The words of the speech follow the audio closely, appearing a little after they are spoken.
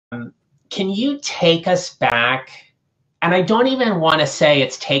Can you take us back? And I don't even want to say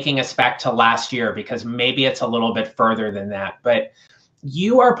it's taking us back to last year, because maybe it's a little bit further than that. But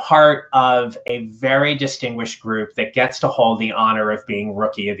you are part of a very distinguished group that gets to hold the honor of being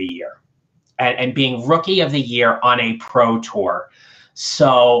Rookie of the Year, and being Rookie of the Year on a pro tour.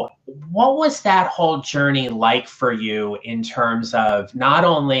 So what was that whole journey like for you in terms of not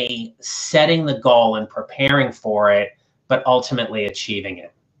only setting the goal and preparing for it, but ultimately achieving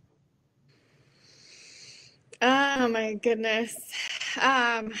it? Oh my goodness.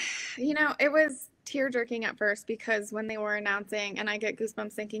 You know, it was tear-jerking at first, because when they were announcing, and I get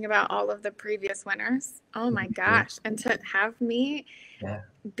goosebumps thinking about all of the previous winners. Oh my gosh. And to have me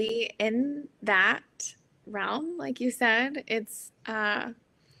be in that realm, like you said, it's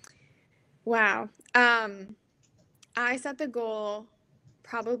wow. I set the goal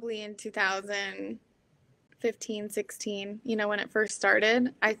probably in 2015, 16, you know, when it first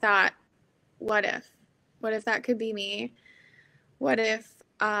started. I thought, what if that could be me? What if,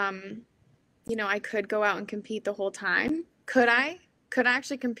 you know, I could go out and compete the whole time? Could I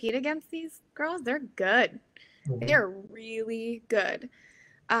actually compete against these girls? They're good. They're really good.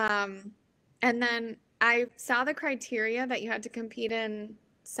 And then I saw the criteria that you had to compete in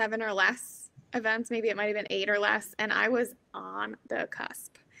 7 or less events. Maybe it might have been 8 or less. And I was on the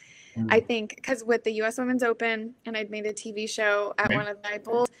cusp. I think because with the U.S. Women's Open, and I'd made a TV show at one of the, I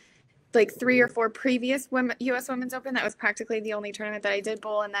bowled like 3 or 4 previous U.S. Women's Open. That was practically the only tournament that I did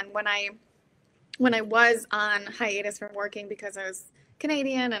bowl. And then when I was on hiatus from working because I was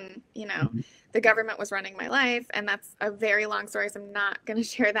Canadian and, you know, the government was running my life, and that's a very long story, so I'm not going to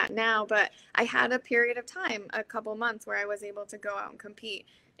share that now, but I had a period of time, a couple months, where I was able to go out and compete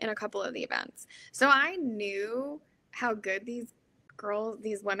in a couple of the events. So I knew how good these girls,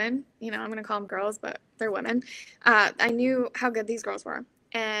 these women, you know, I'm going to call them girls, but they're women. I knew how good these girls were.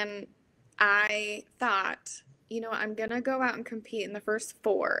 And I thought, you know, I'm going to go out and compete in the first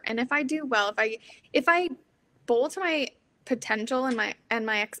 4. And if I do well, if I bowl to my potential and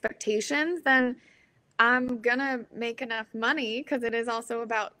my expectations, then I'm going to make enough money, because it is also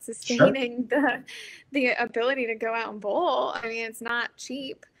about sustaining the ability to go out and bowl. I mean, it's not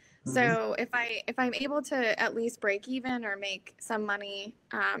cheap. So if I'm able to at least break even or make some money,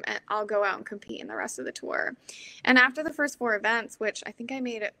 I'll go out and compete in the rest of the tour. And after the first 4 events, which I think I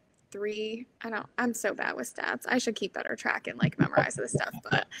made it 3, I'm so bad with stats. I should keep better track and like memorize this stuff.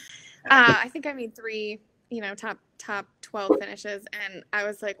 But I think I made 3, you know, top 12 finishes. And I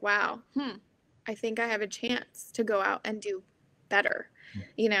was like, wow, I think I have a chance to go out and do better,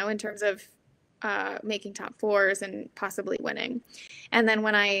 you know, in terms of making top 4s and possibly winning. And then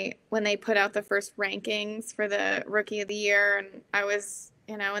when they put out the first rankings for the Rookie of the Year, and I was,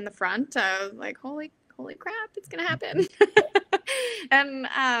 you know, in the front, I was like, holy crap, it's gonna happen. and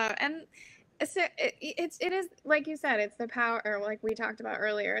so it is, like you said, it's the power, or like we talked about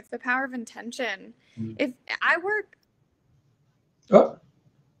earlier, it's the power of intention. If I work. Oh,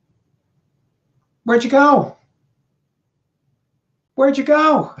 where'd you go?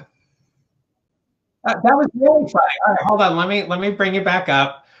 That was really funny. All right, hold on. Let me bring you back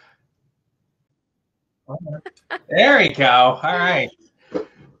up. There we go. All right.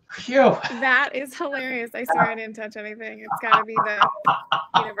 Phew. That is hilarious. I swear I didn't touch anything. It's got to be the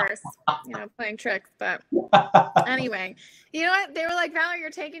universe, you know, playing tricks. But anyway, you know what? They were like, Valerie, you're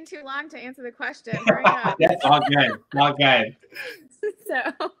taking too long to answer the question. Hurry up. That's all good. All good. So,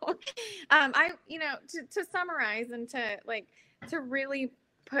 you know, to summarize and to really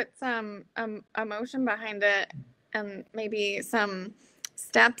put some emotion behind it, and maybe some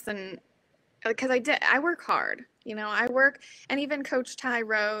steps, and because I work hard, you know, and even Coach Ty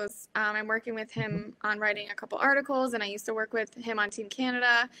Rose, I'm working with him on writing a couple articles, and I used to work with him on Team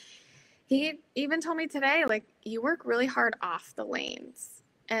Canada. He even told me today, like, you work really hard off the lanes,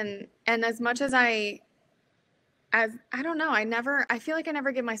 and as much as I don't know, I feel like I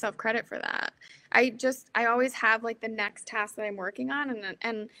never give myself credit for that. I always have like the next task that I'm working on.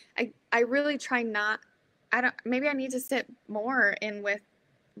 And I really try maybe I need to sit more in with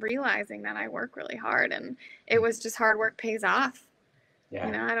realizing that I work really hard, and it was just hard work pays off. Yeah.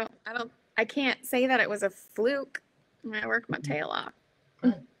 You know, I can't say that it was a fluke. I worked my tail off.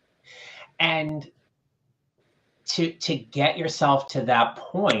 And to get yourself to that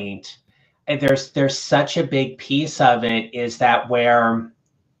point, there's such a big piece of it, is that where,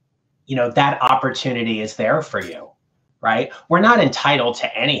 you know, that opportunity is there for you, right? We're not entitled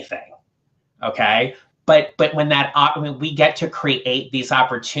to anything, okay? But when we get to create these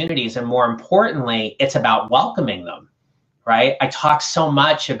opportunities, and more importantly, it's about welcoming them, right? I talk so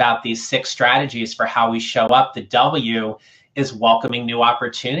much about these 6 strategies for how we show up. The W is welcoming new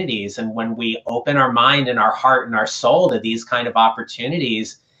opportunities. And when we open our mind and our heart and our soul to these kind of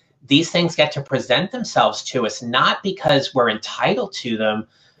opportunities, these things get to present themselves to us, not because we're entitled to them,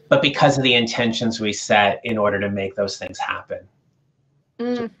 but because of the intentions we set in order to make those things happen.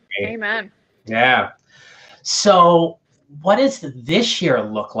 Amen. Yeah. So what does this year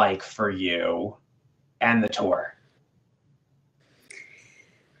look like for you and the tour?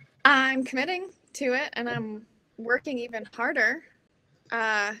 I'm committing to it, and I'm working even harder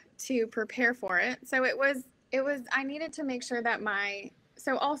to prepare for it. So I needed to make sure that I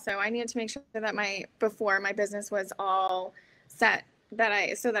needed to make sure that before my business was all set,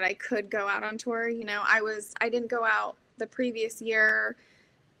 so that I could go out on tour. You know, I didn't go out the previous year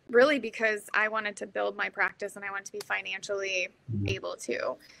really because I wanted to build my practice and I wanted to be financially able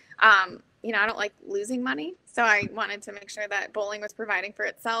to. You know, I don't like losing money, so I wanted to make sure that bowling was providing for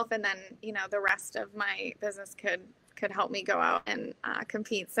itself, and then, you know, the rest of my business could help me go out and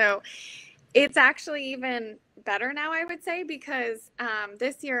compete. So it's actually even better now, I would say, because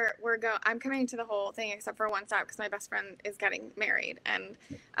this year I'm committing to the whole thing except for one stop because my best friend is getting married, and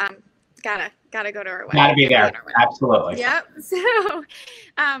gotta go to her wedding. Gotta be there. Absolutely. Yep. So,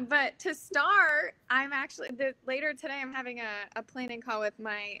 but to start, I'm actually later today. I'm having a planning call with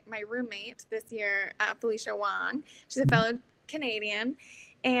my roommate this year, Felicia Wong. She's a fellow Canadian,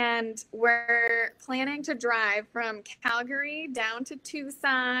 and we're planning to drive from Calgary down to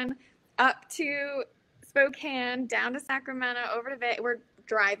Tucson, up to Spokane, down to Sacramento, over to Vegas. We're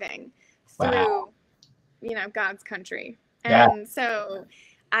driving through, you know, God's country, and so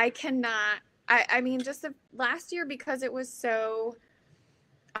I cannot. I mean, just last year, because it was so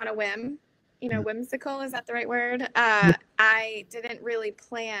on a whim, you know, whimsical, is that the right word? I didn't really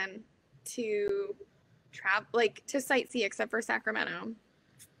plan to travel, like to sightsee, except for Sacramento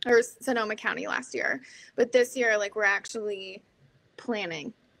or Sonoma County last year. But this year, like, we're actually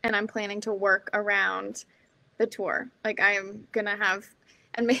planning, and I'm planning to work around the tour. Like, I am going to have,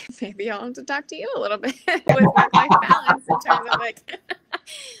 and maybe I'll have to talk to you a little bit with work-life balance in terms of like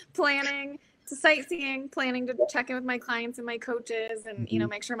planning to sightseeing, planning to check in with my clients and my coaches, and, you know,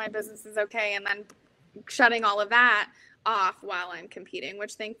 make sure my business is okay, and then shutting all of that off while I'm competing,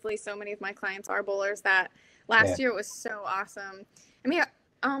 which thankfully so many of my clients are bowlers. That last year was so awesome. I mean,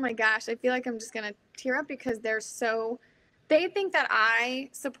 oh my gosh, I feel like I'm just going to tear up because they think that I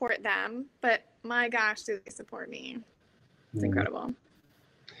support them, but my gosh, do they support me. It's incredible.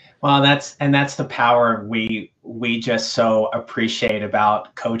 Well, that's the power we just so appreciate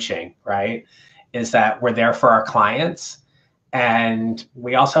about coaching, right? Is that we're there for our clients, and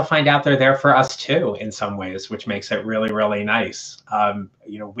we also find out they're there for us too in some ways, which makes it really, really nice.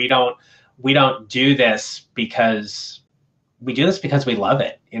 You know, we don't do this because we do this because we love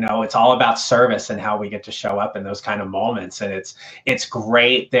it. You know, it's all about service and how we get to show up in those kind of moments. And it's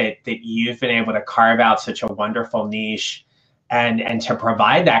great that you've been able to carve out such a wonderful niche and to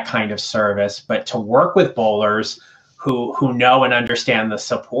provide that kind of service, but to work with bowlers who know and understand the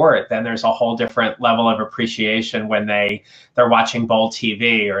support. Then there's a whole different level of appreciation when they're watching bowl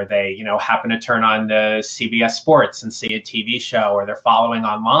TV, or they, you know, happen to turn on the CBS Sports and see a TV show, or they're following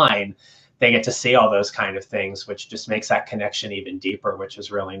online. They get to see all those kind of things, which just makes that connection even deeper, which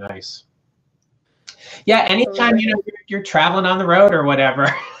is really nice. Yeah, anytime, you know, you're traveling on the road or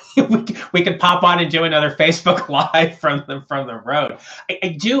whatever, we could pop on and do another Facebook Live from the road. I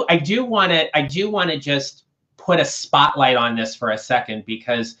do want to just put a spotlight on this for a second,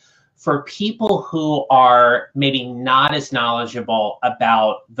 because for people who are maybe not as knowledgeable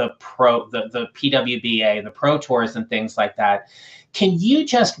about the PWBA, the Pro Tours and things like that, can you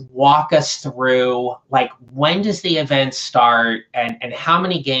just walk us through, like, when does the event start, and how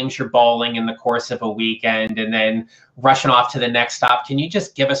many games you're bowling in the course of a weekend, and then rushing off to the next stop? Can you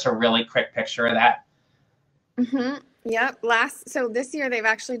just give us a really quick picture of that? Yep. So this year they've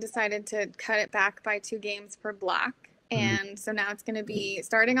actually decided to cut it back by 2 games per block. And so now it's going to be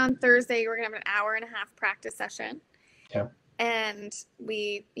starting on Thursday. We're going to have an hour-and-a-half practice session. Yeah. And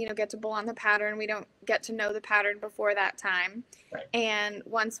we, you know, get to bowl on the pattern. We don't get to know the pattern before that time. Right. And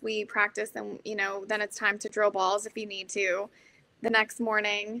once we practice, then, you know, then it's time to drill balls if you need to. The next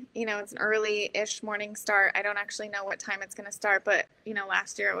morning, you know, it's an early-ish morning start. I don't actually know what time it's going to start, but, you know,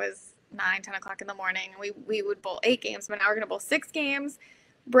 last year it was 9, 10 o'clock in the morning. We would bowl 8 games, but now we're going to bowl 6 games,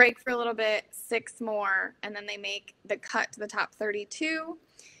 break for a little bit, 6 more, and then they make the cut to the top 32,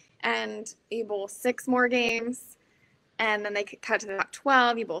 and you bowl 6 more games, and then they cut to the top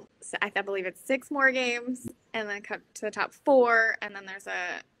 12. You bowl, I believe it's 6 more games, and then cut to the top 4, and then there's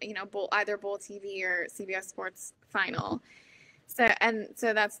a, you know, either Bowl TV or CBS Sports final.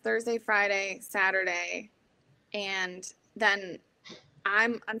 So that's Thursday, Friday, Saturday, and then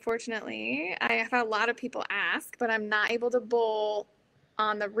unfortunately, I have had a lot of people ask, but I'm not able to bowl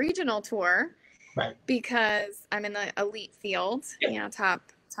on the regional tour Right. because I'm in the elite field, Yep.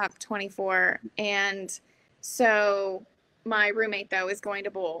 top 24. And so my roommate though is going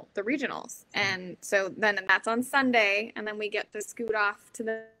to bowl the regionals. And so then that's on Sunday, and then we get to scoot off to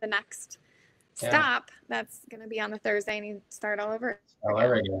the next stop. That's going to be on the Thursday, and you start all over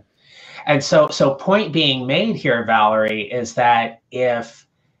again. And so point being made here, Valerie, is that if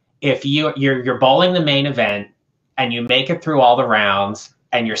you're bowling the main event and you make it through all the rounds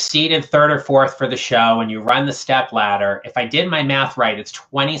and you're seated third or fourth for the show and you run the step ladder, if I did my math right, it's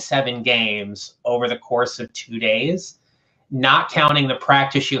 27 games over the course of 2 days, not counting the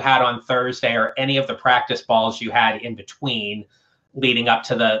practice you had on Thursday or any of the practice balls you had in between leading up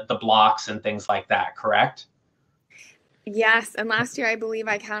to the blocks and things like that, correct? Yes, and last year I believe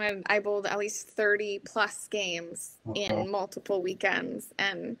I bowled at least 30 plus games in multiple weekends,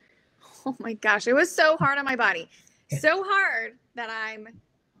 and oh my gosh, it was so hard on my body. So hard that I'm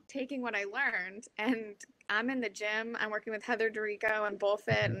taking what I learned, and I'm in the gym. I'm working with Heather Dorico and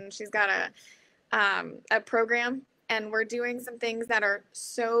BowlFit, and she's got a program, and we're doing some things that are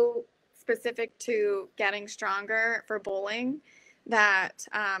so specific to getting stronger for bowling that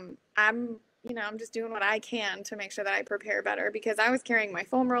I'm just doing what I can to make sure that I prepare better, because I was carrying my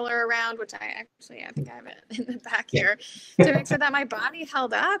foam roller around, which I think I have it in the back here, to make sure that my body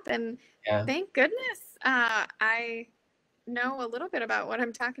held up. And thank goodness I know a little bit about what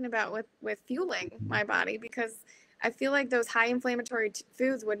I'm talking about with fueling my body, because I feel like those high inflammatory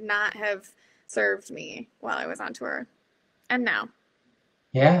foods would not have served me while I was on tour and now.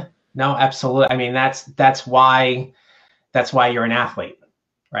 Yeah, no, absolutely. I mean, that's why you're an athlete,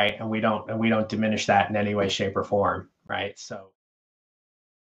 right? And we don't diminish that in any way, shape, or form, right? So